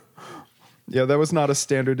 Yeah, that was not a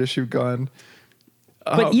standard issue gun.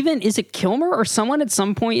 But even, is it Kilmer or someone at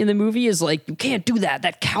some point in the movie is like, you can't do that.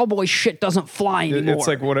 That cowboy shit doesn't fly anymore. It's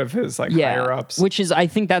like one of his higher ups. Which is, I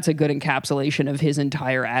think that's a good encapsulation of his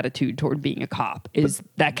entire attitude toward being a cop, is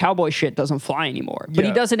that cowboy shit doesn't fly anymore. But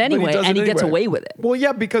he does it anyway, and he gets away with it. Well,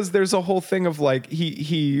 yeah, because there's a whole thing of like,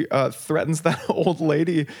 he threatens that old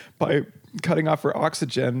lady by cutting off her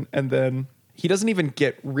oxygen, and then he doesn't even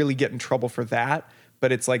really get in trouble for that.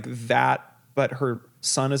 But it's like that, but her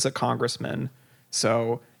son is a congressman.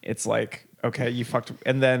 So it's like, okay, you fucked.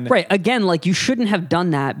 And then. Right. Again, like you shouldn't have done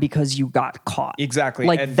that because you got caught. Exactly.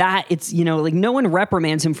 Like and that, it's, like no one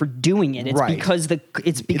reprimands him for doing it. It's because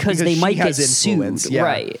because they might get sued. Yeah.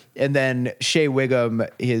 Right. And then Shea Wiggum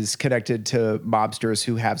is connected to mobsters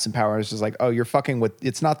who have some power. It's just like, oh, you're fucking with,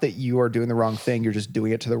 it's not that you are doing the wrong thing. You're just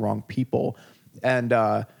doing it to the wrong people. And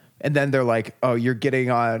then they're like, oh, you're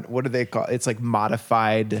getting on, what do they call it? It's like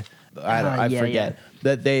modified. I forget. Yeah.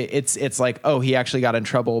 That it's like, oh, he actually got in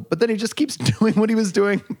trouble, but then he just keeps doing what he was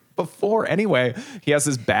doing before anyway. He has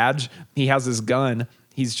his badge, he has his gun,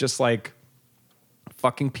 he's just like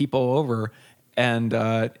fucking people over,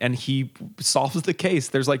 and he solves the case.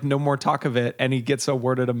 There's like no more talk of it, and he gets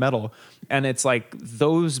awarded a medal. And it's like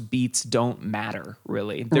those beats don't matter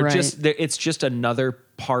really. They're it's just another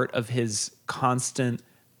part of his constant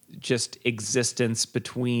just existence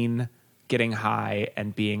between getting high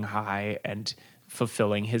and being high and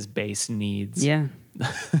fulfilling his base needs. Yeah.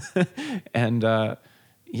 and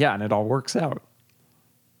yeah, and it all works out.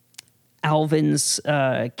 Alvin's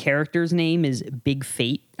character's name is Big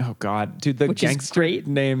Fate. Oh God, dude, the Which is gangster great.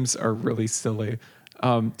 names are really silly.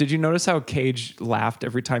 Did you notice how Cage laughed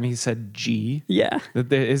every time he said G? Yeah.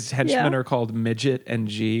 His henchmen Yeah. are called Midget and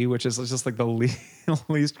G, which is just like the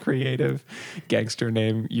least creative gangster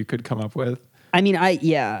name you could come up with. I mean,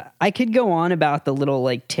 I could go on about the little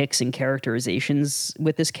like ticks and characterizations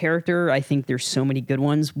with this character. I think there's so many good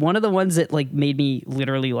ones. One of the ones that like made me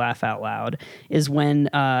literally laugh out loud is when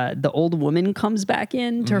the old woman comes back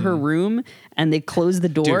into her room and they close the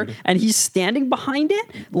door Dude. and he's standing behind it.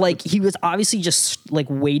 Like he was obviously just like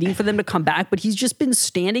waiting for them to come back, but he's just been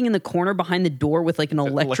standing in the corner behind the door with like an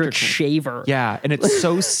electric shaver. Yeah, and it's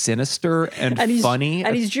so sinister and He's, funny.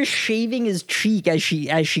 and he's just shaving his cheek as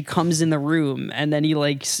she comes in the room, and then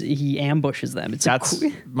he ambushes them. That's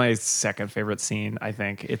my second favorite scene. I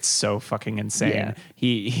think it's so fucking insane. Yeah.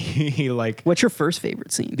 He like What's your first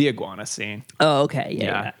favorite scene? the iguana scene. Oh, okay,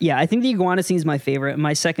 Yeah. yeah. I think the iguana scene is my favorite.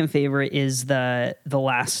 My second favorite is the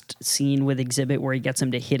last scene with Exhibit where he gets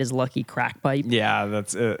him to hit his lucky crack pipe. Yeah,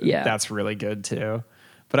 that's really good too.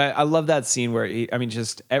 But I love that scene where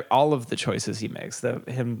just all of the choices he makes.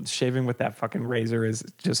 Him shaving with that fucking razor is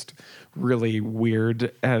just really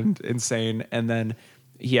weird and insane. And then,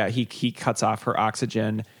 yeah, he cuts off her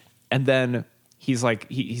oxygen, and then he's like,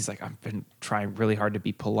 I've been trying really hard to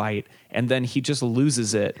be polite, and then he just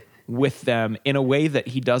loses it with them in a way that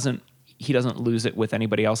he doesn't lose it with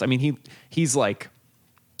anybody else. I mean, he's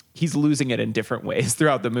losing it in different ways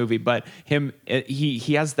throughout the movie, but he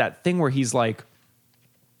has that thing where he's like.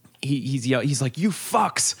 He's like, you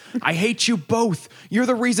fucks, I hate you both. You're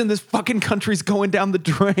the reason this fucking country's going down the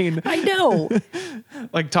drain. I know.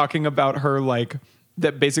 Like talking about her, like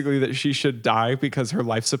that she should die because her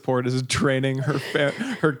life support is draining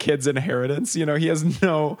her kids' inheritance. You know, he has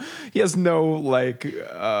no like.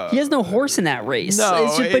 He has no horse in that race. No,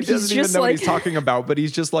 It's just, he doesn't even know what he's talking about. But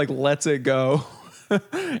he's just like lets it go,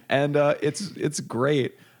 and it's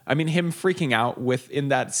great. I mean, him freaking out in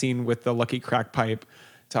that scene with the lucky crack pipe.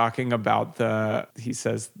 Talking about he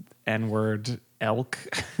says N-word elk.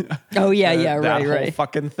 Oh yeah, that whole right.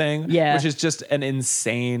 fucking thing. Yeah. Which is just an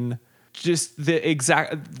insane, just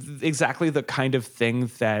exactly the kind of thing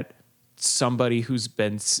that somebody who's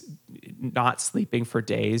been not sleeping for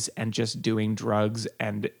days and just doing drugs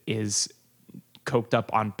and is coked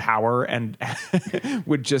up on power and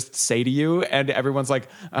would just say to you, and everyone's like,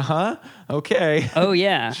 okay. Oh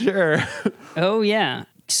yeah. Sure. Oh yeah.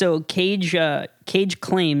 So Cage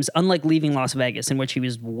claims, unlike leaving Las Vegas, in which he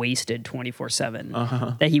was wasted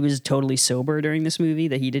 24/7, that he was totally sober during this movie,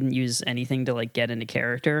 that he didn't use anything to like get into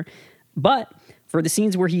character. But for the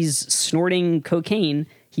scenes where he's snorting cocaine,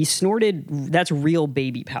 that's real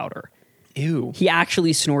baby powder. Ew. He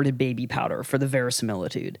actually snorted baby powder for the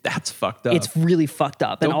verisimilitude. That's fucked up. It's really fucked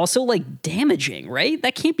up and also like damaging, right?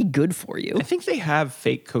 That can't be good for you. I think they have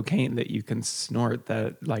fake cocaine that you can snort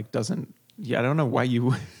that like doesn't. Yeah, I don't know why you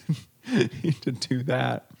would need to do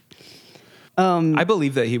that. I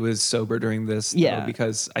believe that he was sober during this, though,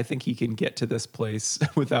 because I think he can get to this place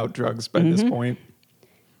without drugs by this point.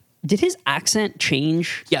 Did his accent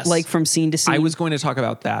change? Yes. Like from scene to scene? I was going to talk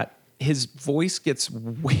about that. His voice gets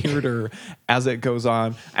weirder as it goes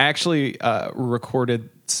on. I actually recorded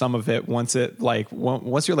some of it once you're like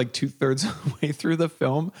 2/3 of the way through the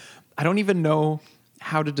film. I don't even know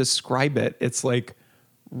how to describe it. It's like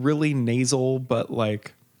really nasal, but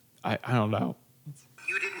like, I don't know.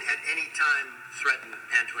 You didn't at any time threaten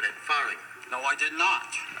Antoinette Faring. No, I did not.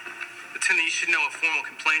 Lieutenant, you should know a formal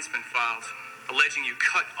complaint's been filed, alleging you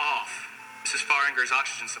cut off Mrs. Faringer's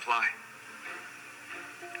oxygen supply.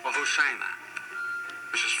 Well, who's saying that?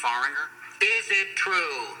 Mrs. Faringer? Is it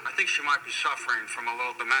true? I think she might be suffering from a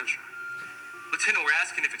little dementia. Lieutenant, we're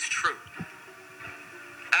asking if it's true.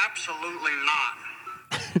 Absolutely not.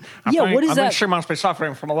 What is that? She must be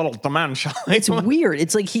suffering from a little dementia. It's weird.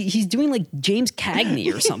 It's like he's doing like James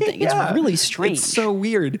Cagney or something. Yeah. It's really strange. It's so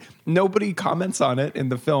weird. Nobody comments on it in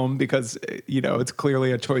the film because, it's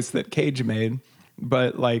clearly a choice that Cage made,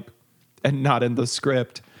 but like, and not in the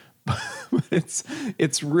script. But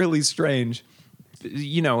it's really strange,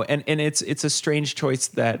 and it's a strange choice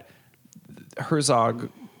that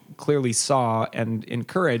Herzog clearly saw and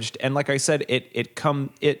encouraged. And like I said,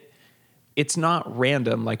 it's not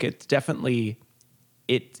random. Like it's definitely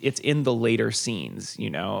it's in the later scenes.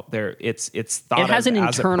 It's thought it has of an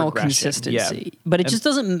as a internal progression. consistency, but it just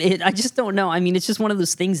doesn't. I just don't know. I mean, it's just one of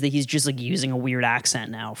those things that he's just like using a weird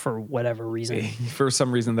accent now for whatever reason. For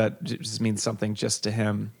some reason, that just means something just to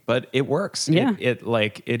him, but it works. Yeah.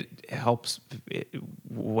 It helps.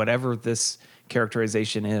 Whatever this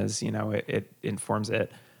characterization is. You know, it informs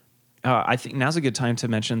it. I think now's a good time to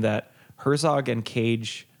mention that Herzog and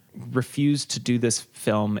Cage refused to do this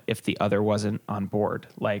film if the other wasn't on board.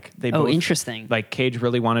 Like they both, interesting. Like Cage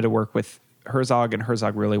really wanted to work with Herzog, and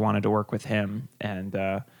Herzog really wanted to work with him, and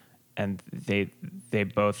they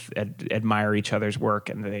both admire each other's work,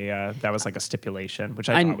 and they that was like a stipulation, which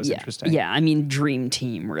I thought was interesting. Yeah, I mean, dream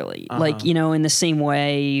team, really. Like, you know, in the same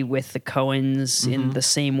way with the Coens, in the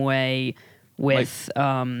same way with,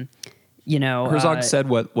 you know, Herzog said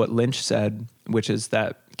what Lynch said, which is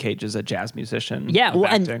that Cage is a jazz musician. Yeah, of well,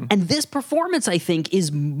 acting. and this performance, I think,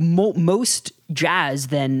 is most jazz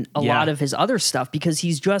than a lot of his other stuff, because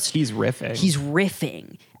he's riffing. He's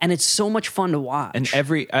riffing, and it's so much fun to watch. And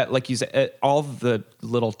every like you said, all the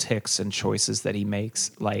little ticks and choices that he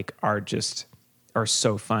makes like are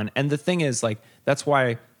so fun. And the thing is, like, that's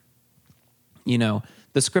why, you know,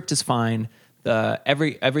 the script is fine.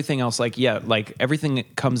 Everything else, like, yeah, like everything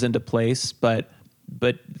comes into place, but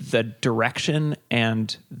the direction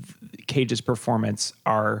and Cage's performance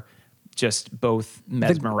are just both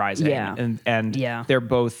mesmerizing, and they're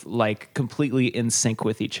both like completely in sync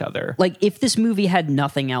with each other. Like, if this movie had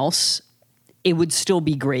nothing else, it would still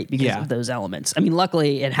be great because of those elements. I mean,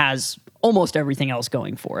 luckily it has almost everything else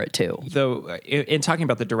going for it too. Though, in talking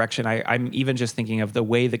about the direction, I'm even just thinking of the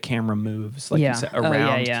way the camera moves, like you said,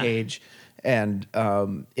 around Cage, and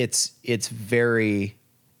it's very.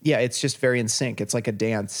 Yeah, it's just very in sync. It's like a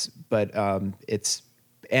dance, but it's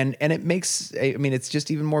and it makes. I mean, it's just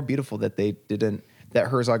even more beautiful that that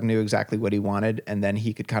Herzog knew exactly what he wanted, and then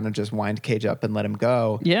he could kind of just wind Cage up and let him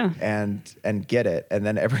go. Yeah, and get it, and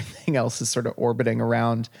then everything else is sort of orbiting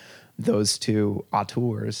around those two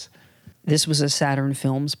auteurs. This was a Saturn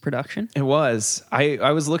Films production. It was.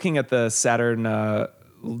 I was looking at the Saturn.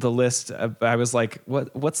 The list, I was like,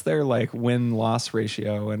 what's their like win-loss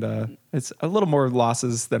ratio? And it's a little more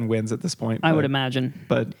losses than wins at this point. I would imagine.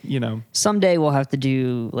 But, you know. Someday we'll have to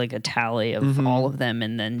do like a tally of all of them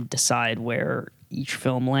and then decide where each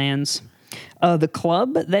film lands. The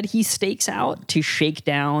club that he stakes out to shake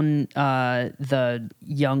down the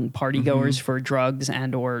young partygoers for drugs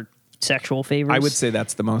and or sexual favors. I would say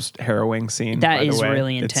that's the most harrowing scene. That by the is way.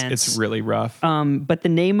 really intense. It's really rough. But the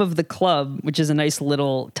name of the club, which is a nice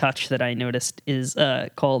little touch that I noticed, is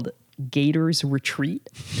called Gators Retreat,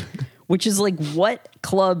 which is like, what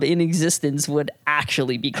club in existence would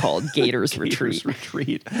actually be called Gators Retreat?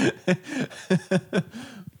 Retreat.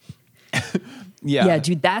 Yeah,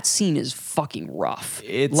 dude, that scene is fucking rough.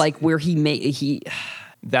 It's like where he.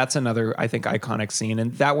 That's another, I think, iconic scene,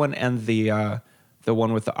 and that one and the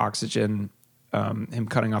one with the oxygen, him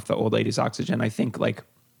cutting off the old lady's oxygen, I think like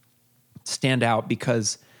stand out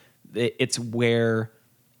because it's where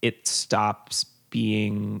it stops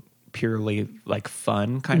being purely like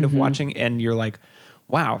fun kind of watching, and you're like,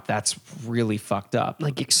 wow, that's really fucked up.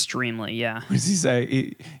 Like extremely, yeah. What does he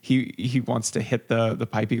say? He wants to hit the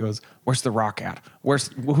pipe. He goes, "Where's the rock at?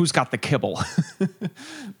 Who's got the kibble?"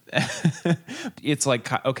 It's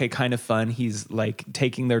like, okay, kind of fun. He's like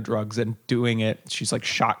taking their drugs and doing it. She's like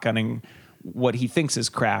shotgunning what he thinks is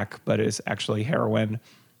crack, but is actually heroin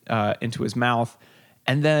into his mouth.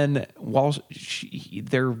 And then while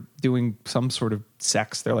they're doing some sort of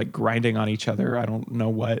sex, they're like grinding on each other. I don't know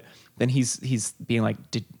what. Then he's being like,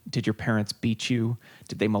 did your parents beat you?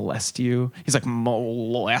 Did they molest you? He's like,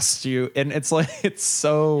 molest you. And it's like, it's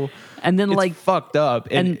so, and then it's like fucked up.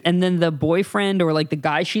 And then the boyfriend or like the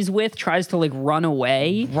guy she's with tries to like run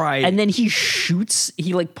away. Right. And then he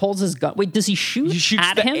like pulls his gun. Wait, does he shoot He shoots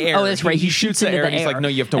at the him? air. Oh, that's right. He He shoots shoots the into air the and he's air. like, no,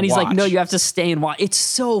 you have to And he's like, no, watch. you have to stay and watch. It's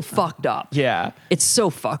so fucked up. Yeah. It's so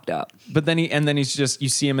fucked up. But then he's just, you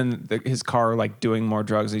see him in his car, like doing more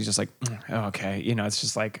drugs. And he's just like, oh, okay. You know, it's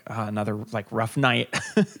just like another like rough night.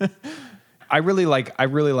 I really like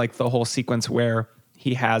the whole sequence where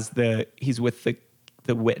he's with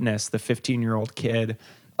the witness, the 15-year-old kid.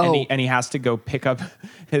 And he has to go pick up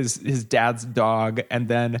his dad's dog. And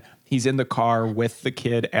then he's in the car with the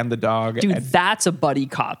kid and the dog. Dude, and, that's a buddy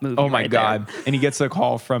cop movie. oh my right God. there. And he gets a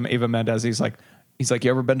call from Eva Mendes. He's like,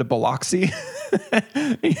 you ever been to Biloxi?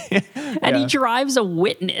 And he drives a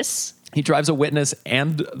witness. He drives a witness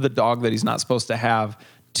and the dog that he's not supposed to have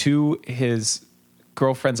to his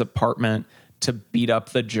girlfriend's apartment to beat up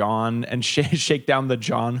the John and shake down the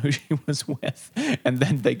John who she was with. And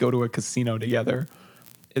then they go to a casino together.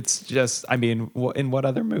 It's just, I mean, in what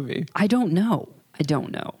other movie? I don't know.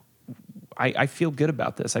 I feel good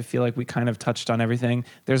about this. I feel like we kind of touched on everything.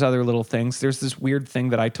 There's other little things. There's this weird thing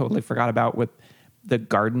that I totally forgot about with the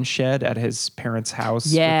garden shed at his parents' house.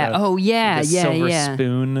 Yeah. The silver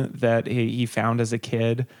spoon that he found as a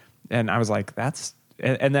kid. And I was like,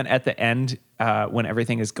 and then at the end, when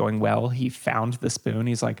everything is going well, he found the spoon.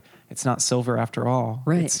 He's like, it's not silver after all.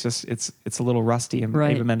 Right. It's just, it's a little rusty. And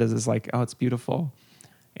Right. Eva Mendes is like, oh, it's beautiful.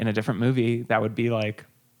 In a different movie, that would be like,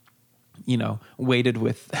 weighted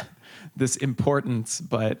with this importance,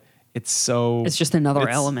 but it's just another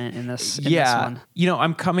element in this. In this one.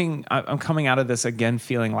 I'm coming out of this again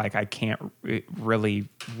feeling like I can't really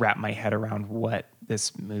wrap my head around what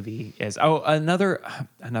this movie is. Oh, another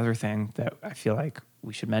thing that I feel like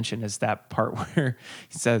we should mention is that part where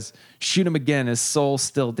he says, "Shoot him again, his soul's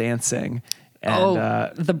still dancing." And,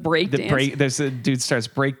 the break dance. There's a dude starts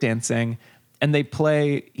breakdancing, and he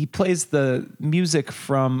plays the music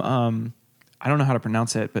from I don't know how to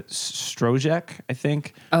pronounce it, but Strojek, I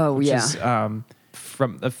think. Oh, which yeah. Is,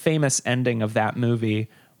 from the famous ending of that movie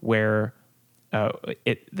where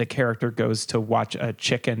the character goes to watch a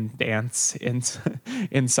chicken dance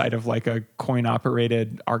inside of like a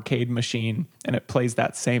coin-operated arcade machine, and it plays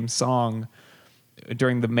that same song.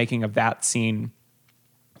 During the making of that scene,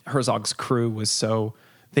 Herzog's crew was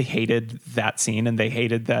they hated that scene, and they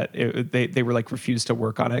hated that they were like refused to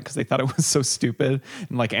work on it because they thought it was so stupid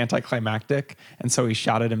and like anticlimactic. And so he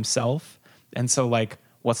shot it himself. And so like,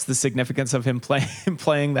 what's the significance of him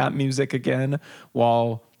playing that music again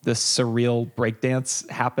while this surreal breakdance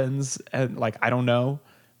happens? And like, I don't know,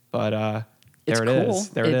 but It's there it cool. is.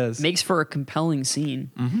 There it is. Makes for a compelling scene.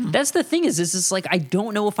 That's the thing is it's like, I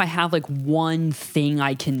don't know if I have like one thing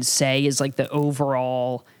I can say is like the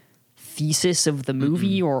overall thesis of the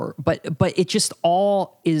movie but it just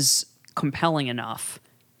all is compelling enough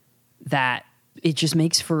that it just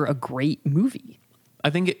makes for a great movie. I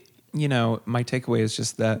think my takeaway is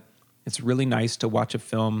just that it's really nice to watch a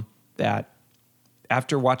film that,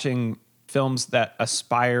 after watching films that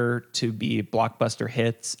aspire to be blockbuster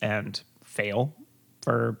hits and fail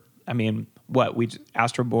Astro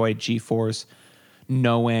Boy, G-Force,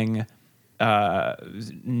 Knowing,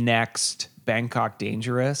 Next, Bangkok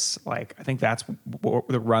Dangerous, like I think that's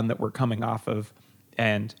the run that we're coming off of,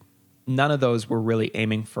 and none of those were really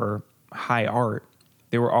aiming for high art.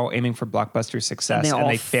 They were all aiming for blockbuster success, and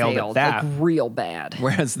they failed at that, like real bad.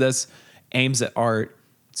 Whereas this aims at art,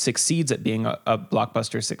 succeeds at being a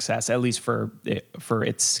blockbuster success, at least for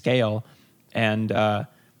its scale, and it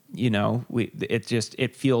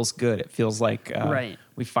feels good. It feels like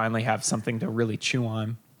we finally have something to really chew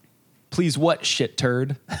on. Please, what shit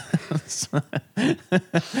turd?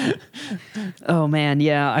 Oh man,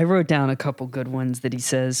 yeah, I wrote down a couple good ones that he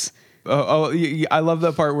says. I love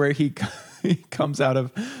the part where he comes out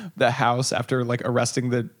of the house after like arresting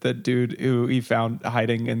the dude who he found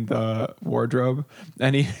hiding in the wardrobe,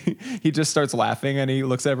 and he just starts laughing, and he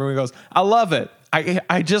looks at everyone and goes, "I love it.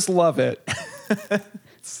 I just love it."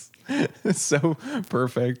 It's so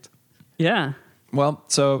perfect. Yeah. Well,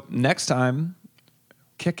 so next time,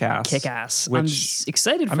 Kick-Ass. I'm Which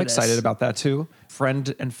excited for I'm this. excited about that too.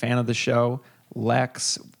 Friend and fan of the show,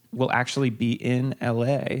 Lex, will actually be in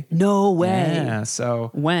LA. No way. Yeah,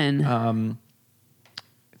 so When?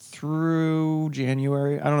 through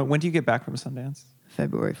January. I don't know. When do you get back from Sundance?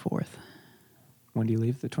 February 4th, When do you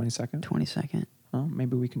leave? The 22nd? 22nd. Oh,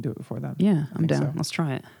 maybe we can do it before that. Yeah, I I'm think down. so. Let's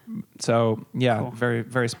try it. So yeah, Cool. very,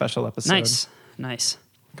 very special episode. Nice.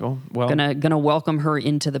 Cool. Well, Gonna welcome her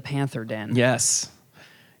into the Panther Den. yes.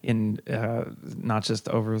 In not just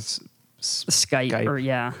over Skype or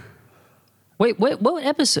yeah. Wait, what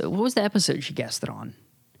episode? What was the episode she guested on?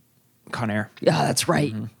 Con Air. Yeah, that's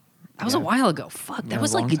right. That was a while ago. Fuck, that Yeah,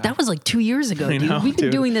 was a long like time. 2 years ago, I dude. know, We've been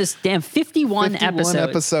dude. doing this 51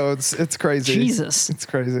 episodes. It's crazy. Jesus. It's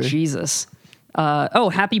crazy. Jesus.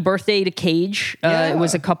 Happy birthday to Cage. Yeah. It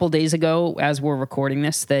was a couple days ago as we're recording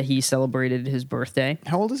this that he celebrated his birthday.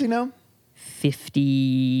 How old is he now?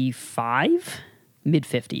 55?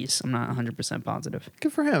 Mid-50s. I'm not 100% positive.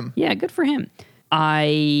 Good for him. Yeah, good for him.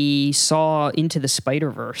 I saw Into the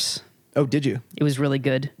Spider-Verse. Oh, did you? It was really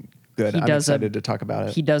good. Good. He I'm does excited to talk about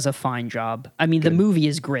it. He does a fine job. I mean, the movie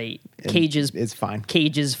is great. Cage is fine.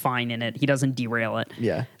 Cage is fine in it. He doesn't derail it.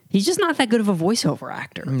 Yeah. He's just not that good of a voiceover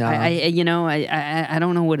actor. No. I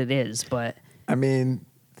don't know what it is, but I mean,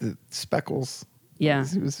 the Speckles. yeah.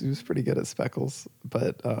 He was pretty good at Speckles,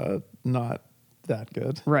 but not that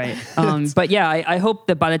good. Right. But yeah, I hope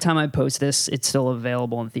that by the time I post this, it's still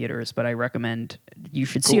available in theaters, but I recommend you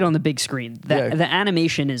should see it on the big screen. The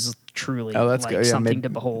animation is truly That's like good. Yeah, something maybe, to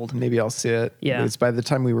behold. Maybe I'll see it. Yeah. It's by the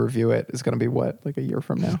time we review it, it's going to be what, like a year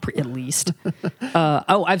from now? At least.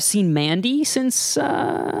 I've seen Mandy since,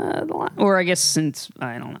 or I guess since,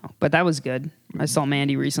 I don't know, but that was good. I saw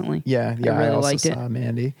Mandy recently. Yeah. I really also liked it. saw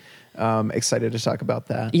Mandy. Excited to talk about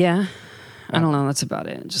that. Yeah. I don't know. That's about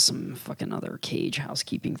it. Just some fucking other Cage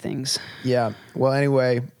housekeeping things. Yeah. Well,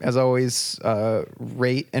 anyway, as always,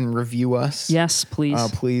 rate and review us. Yes,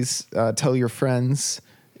 please. Please tell your friends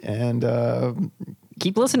and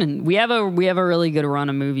Keep listening. We have a really good run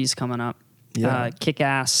of movies coming up. Yeah.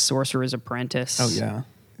 Kick-Ass, Sorcerer's Apprentice. oh yeah,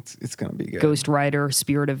 it's gonna be good. Ghost Rider,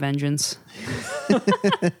 Spirit of Vengeance.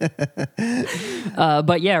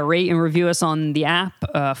 But yeah, rate and review us on the app.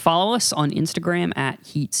 Follow us on Instagram at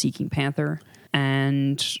Heat Seeking Panther.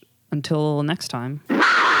 And until next time.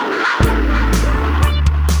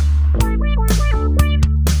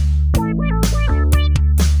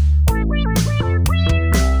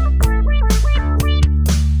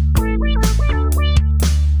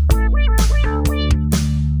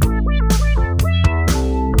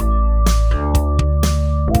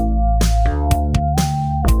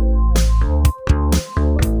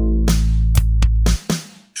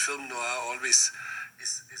 Film noir always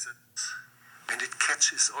is a, and it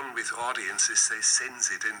catches on with audiences. They sense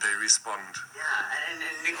it and they respond. Yeah, and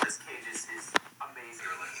Nicolas Cage is amazing.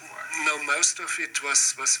 No, most of it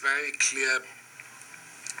was very clear,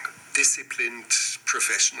 disciplined,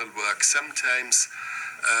 professional work. Sometimes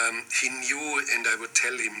he knew, and I would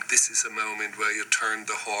tell him, this is a moment where you turn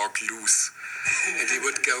the hawk loose. And he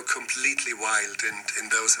would go completely wild,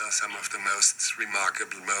 and those are some of the most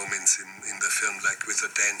remarkable moments in the film, like with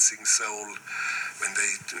a dancing soul, when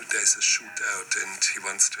there's a shootout and he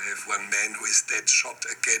wants to have one man who is dead shot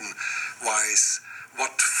again.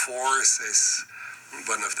 What force as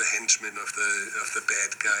one of the henchmen of the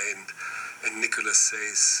bad guy, and Nicholas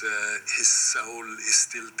says his soul is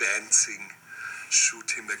still dancing.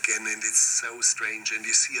 Shoot him again, and it's so strange. And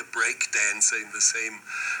you see a break dancer in the same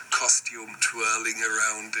costume twirling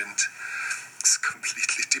around, and it's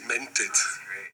completely demented.